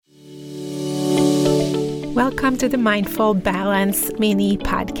Welcome to the Mindful Balance mini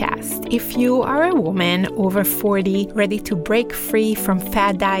podcast. If you are a woman over 40, ready to break free from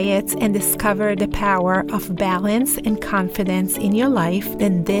fad diets and discover the power of balance and confidence in your life,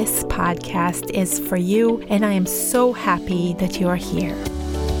 then this podcast is for you, and I am so happy that you are here.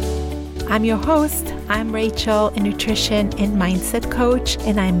 I'm your host. I'm Rachel, a nutrition and mindset coach,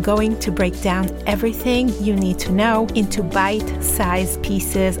 and I'm going to break down everything you need to know into bite-sized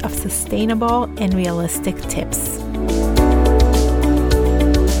pieces of sustainable and realistic tips.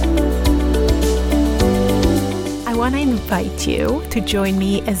 I want to invite you to join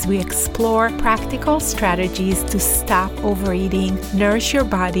me as we explore practical strategies to stop overeating, nourish your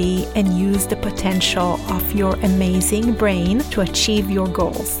body, and use the potential of your amazing brain to achieve your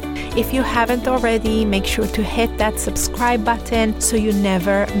goals. If you haven't already, make sure to hit that subscribe button so you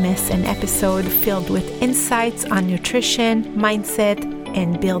never miss an episode filled with insights on nutrition, mindset,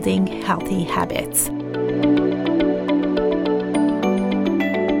 and building healthy habits.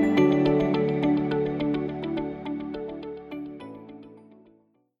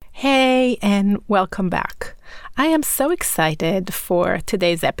 Hey, and welcome back. I am so excited for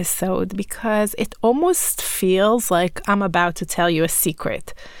today's episode because it almost feels like I'm about to tell you a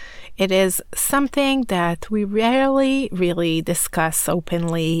secret. It is something that we rarely really discuss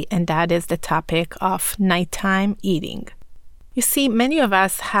openly, and that is the topic of nighttime eating. You see, many of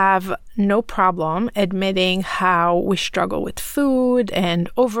us have no problem admitting how we struggle with food and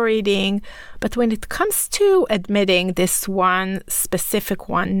overeating, but when it comes to admitting this one specific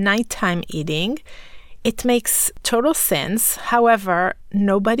one, nighttime eating, it makes total sense. However,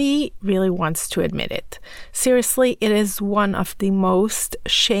 nobody really wants to admit it. Seriously, it is one of the most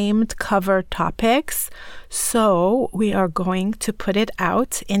shamed cover topics. So we are going to put it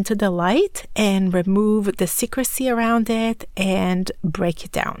out into the light and remove the secrecy around it and break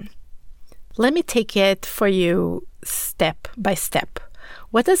it down. Let me take it for you step by step.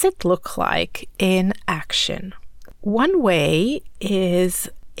 What does it look like in action? One way is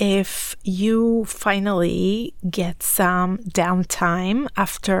if you finally get some downtime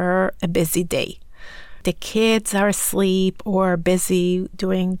after a busy day. The kids are asleep or busy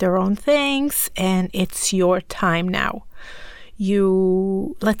doing their own things, and it's your time now.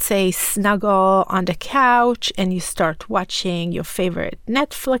 You, let's say, snuggle on the couch and you start watching your favorite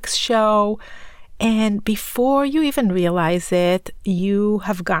Netflix show, and before you even realize it, you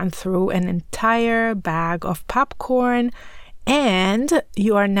have gone through an entire bag of popcorn and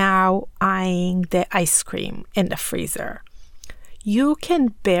you are now eyeing the ice cream in the freezer. You can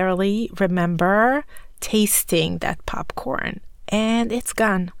barely remember tasting that popcorn, and it's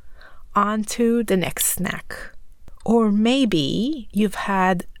gone. On to the next snack. Or maybe you've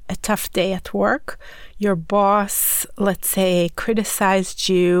had a tough day at work. Your boss, let's say, criticized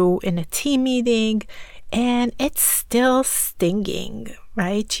you in a team meeting, and it's still stinging,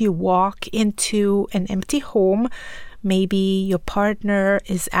 right? You walk into an empty home. Maybe your partner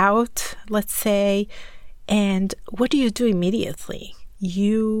is out, let's say, and what do you do immediately?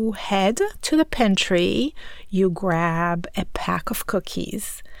 You head to the pantry, you grab a pack of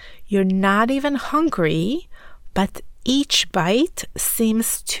cookies. You're not even hungry, but each bite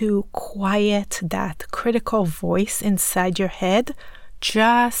seems to quiet that critical voice inside your head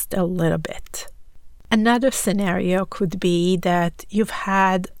just a little bit. Another scenario could be that you've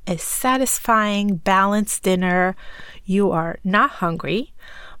had a satisfying, balanced dinner. You are not hungry,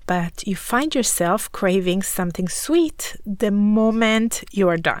 but you find yourself craving something sweet the moment you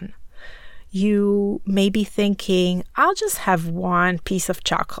are done. You may be thinking, I'll just have one piece of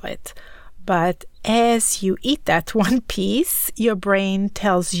chocolate. But as you eat that one piece, your brain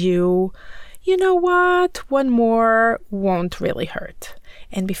tells you, you know what, one more won't really hurt.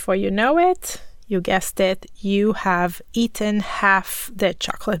 And before you know it, you guessed it, you have eaten half the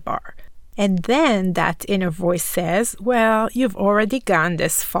chocolate bar. And then that inner voice says, well, you've already gone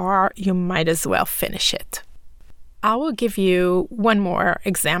this far, you might as well finish it. I will give you one more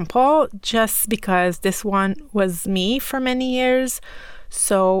example just because this one was me for many years.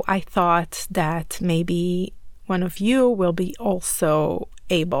 So I thought that maybe one of you will be also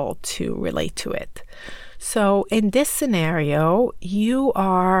able to relate to it. So in this scenario, you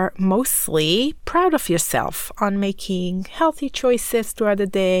are mostly proud of yourself on making healthy choices throughout the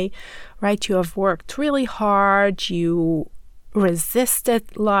day, right? You have worked really hard. You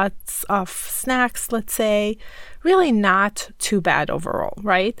resisted lots of snacks, let's say. Really not too bad overall,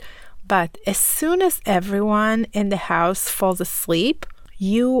 right? But as soon as everyone in the house falls asleep,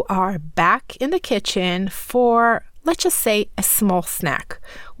 you are back in the kitchen for, let's just say, a small snack,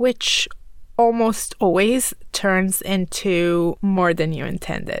 which almost always turns into more than you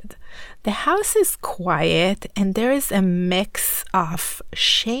intended. The house is quiet and there is a mix of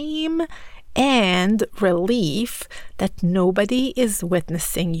shame and relief that nobody is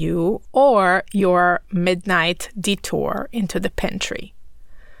witnessing you or your midnight detour into the pantry.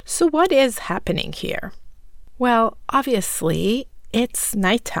 So what is happening here? Well, obviously, it's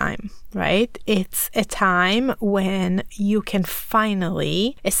nighttime, right? It's a time when you can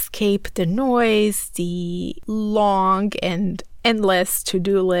finally escape the noise, the long and endless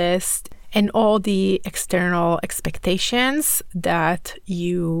to-do list, and all the external expectations that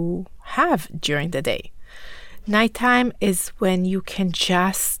you have during the day. Nighttime is when you can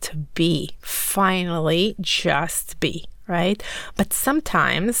just be, finally just be, right? But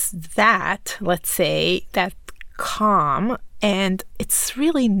sometimes that, let's say, that calm, and it's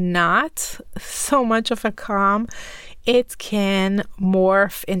really not so much of a calm, it can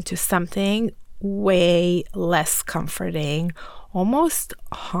morph into something way less comforting, almost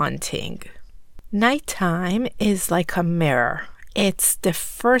haunting. Nighttime is like a mirror. It's the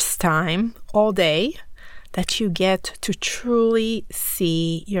first time all day that you get to truly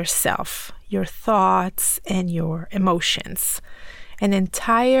see yourself, your thoughts, and your emotions. An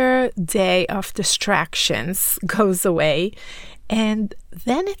entire day of distractions goes away, and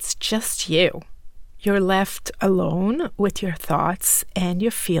then it's just you. You're left alone with your thoughts and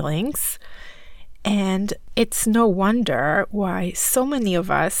your feelings. And it's no wonder why so many of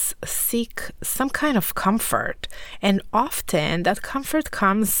us seek some kind of comfort. And often that comfort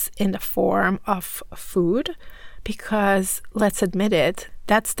comes in the form of food because, let's admit it,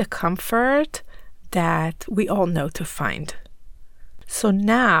 that's the comfort that we all know to find. So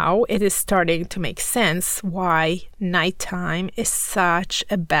now it is starting to make sense why nighttime is such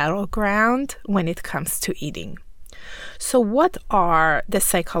a battleground when it comes to eating. So what are the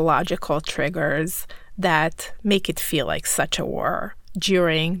psychological triggers that make it feel like such a war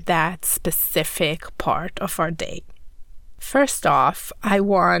during that specific part of our day? First off, I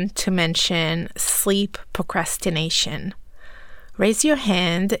want to mention sleep procrastination. Raise your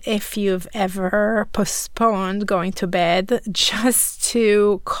hand if you've ever postponed going to bed just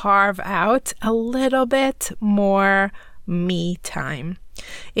to carve out a little bit more me time.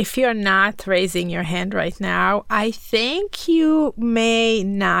 If you're not raising your hand right now, I think you may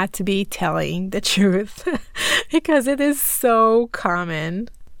not be telling the truth because it is so common.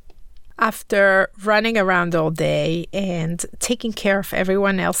 After running around all day and taking care of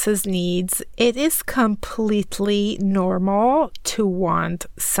everyone else's needs, it is completely normal to want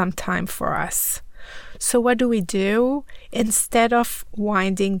some time for us. So what do? Instead of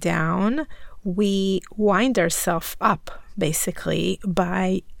winding down, we wind ourselves up, basically,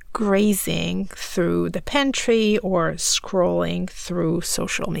 by grazing through the pantry or scrolling through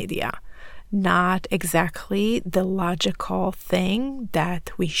social media. Not exactly the logical thing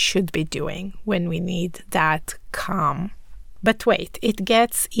that we should be doing when we need that calm. But wait, it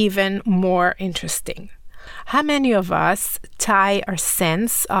gets even more interesting. How many of us tie our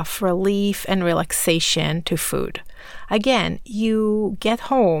sense of relief and relaxation to food? Again, you get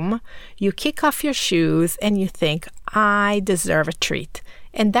home, you kick off your shoes, and you think, I deserve a treat.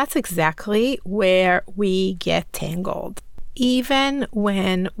 And that's exactly where we get tangled. Even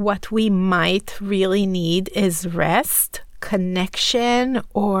when what we might really need is rest, connection,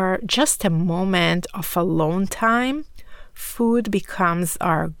 or just a moment of alone time, food becomes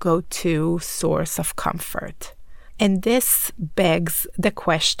our go-to source of comfort. And this begs the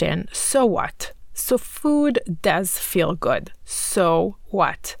question, so what? So food does feel good. So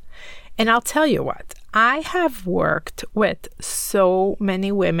what? And I'll tell you what, I have worked with so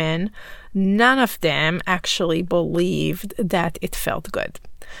many women. None of them actually believed that it felt good.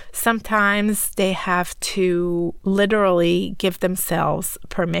 Sometimes they have to literally give themselves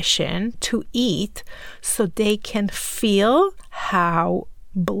permission to eat so they can feel how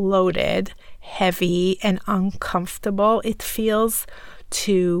bloated, heavy, and uncomfortable it feels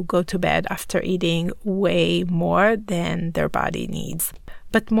to go to bed after eating way more than their body needs.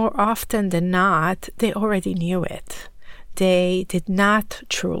 But more often than not, they already knew it. They did not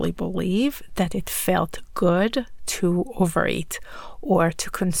truly believe that it felt good to overeat or to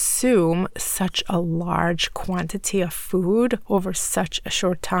consume such a large quantity of food over such a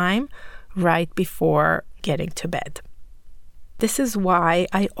short time right before getting to bed. This is why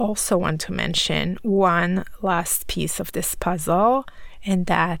I also want to mention one last piece of this puzzle, and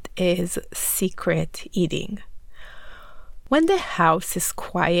that is secret eating. When the house is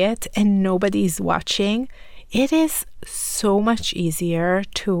quiet and nobody's watching, it is so much easier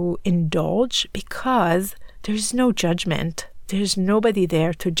to indulge because there's no judgment. There's nobody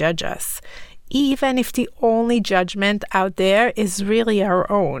there to judge us. even if the only judgment out there is really our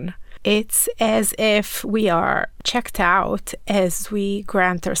own. It's as if we are checked out as we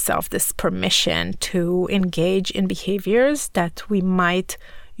grant ourselves this permission to engage in behaviors that we might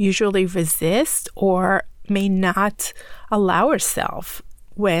usually resist or may not allow ourselves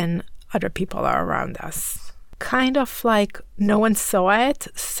when other people are around us. Kind of like no one saw it,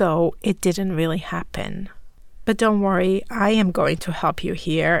 so it didn't really happen. But don't worry, I am going to help you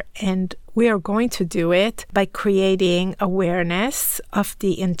here, and we are going to do it by creating awareness of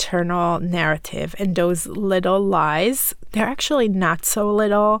the internal narrative and those little lies. They're actually not so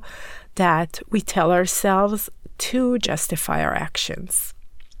little that we tell ourselves to justify our actions.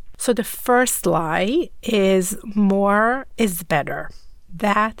 So the first lie is more is better.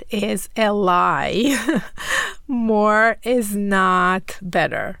 That is a lie. More is not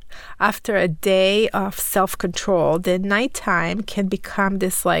better. After a day of self-control, the nighttime can become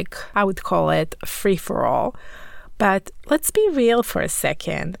this, I would call it free-for-all. But let's be real for a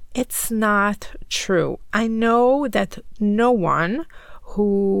second. It's not true. I know that no one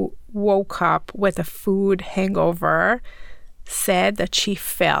who woke up with a food hangover said that she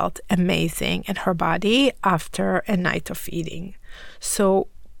felt amazing in her body after a night of eating. So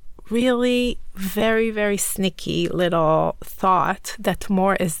really very, very sneaky little thought that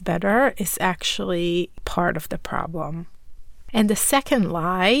more is better is actually part of the problem. And the second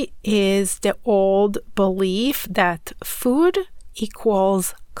lie is the old belief that food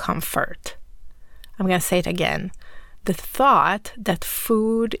equals comfort. I'm going to say it again. The thought that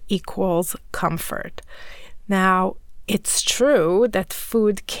food equals comfort. Now, it's true that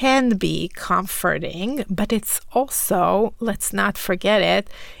food can be comforting, but it's also, let's not forget it,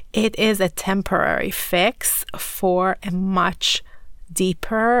 it is a temporary fix for a much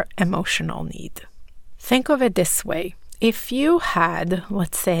deeper emotional need. Think of it this way. If you had,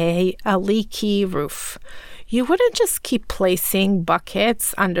 let's say, a leaky roof, you wouldn't just keep placing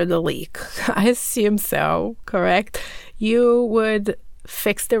buckets under the leak. I assume so, correct? You would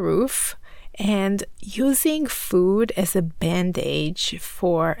fix the roof. And using food as a bandage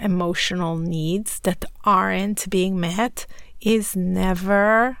for emotional needs that aren't being met is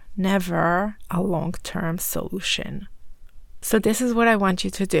never a long-term solution. So this is what I want you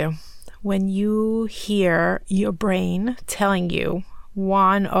to do. When you hear your brain telling you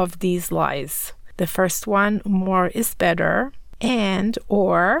one of these lies, the first one, more is better, and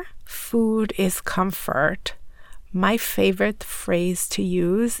or food is comfort, my favorite phrase to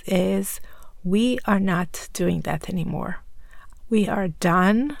use is, we are not doing that anymore. We are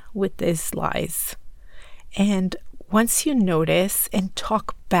done with these lies. And once you notice and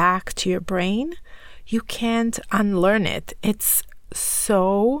talk back to your brain, you can't unlearn it. It's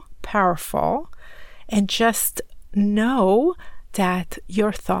so powerful. And just know that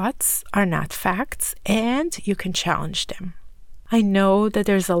your thoughts are not facts and you can challenge them. I know that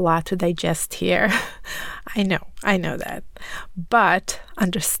there's a lot to digest here. I know that. But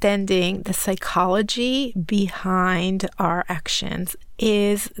understanding the psychology behind our actions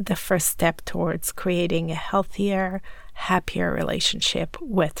is the first step towards creating a healthier, happier relationship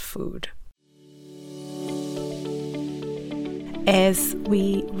with food. As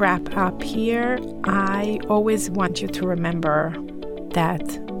we wrap up here, I always want you to remember that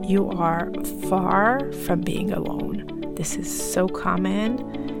you are far from being alone. This is so common,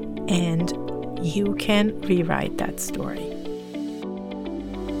 and you can rewrite that story.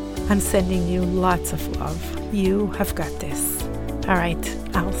 I'm sending you lots of love. You have got this. All right,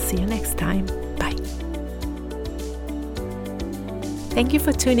 I'll see you next time. Bye. Thank you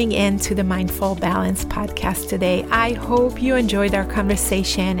for tuning in to the Mindful Balance podcast today. I hope you enjoyed our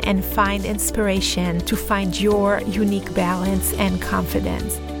conversation and find inspiration to find your unique balance and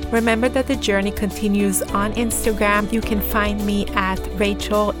confidence. Remember that the journey continues on Instagram. You can find me at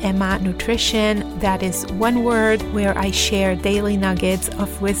Rachel Emma Nutrition. That is one word, where I share daily nuggets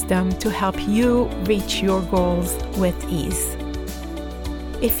of wisdom to help you reach your goals with ease.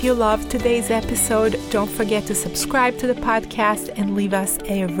 If you loved today's episode, don't forget to subscribe to the podcast and leave us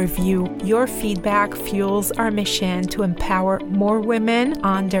a review. Your feedback fuels our mission to empower more women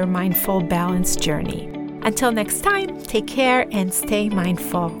on their mindful balance journey. Until next time, take care and stay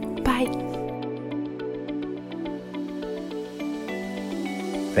mindful. Bye.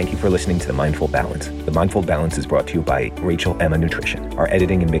 Thank you for listening to The Mindful Balance. The Mindful Balance is brought to you by Rachel Emma Nutrition. Our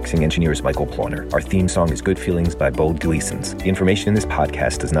editing and mixing engineer is Michael Plauner. Our theme song is Good Feelings by Bo Gleasons. The information in this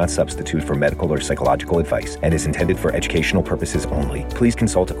podcast does not substitute for medical or psychological advice and is intended for educational purposes only. Please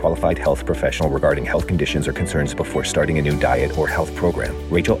consult a qualified health professional regarding health conditions or concerns before starting a new diet or health program.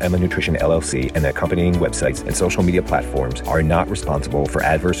 Rachel Emma Nutrition LLC and the accompanying websites and social media platforms are not responsible for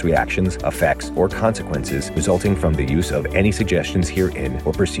adverse reactions, effects, or consequences resulting from the use of any suggestions herein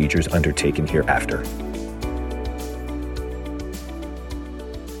or procedures undertaken hereafter.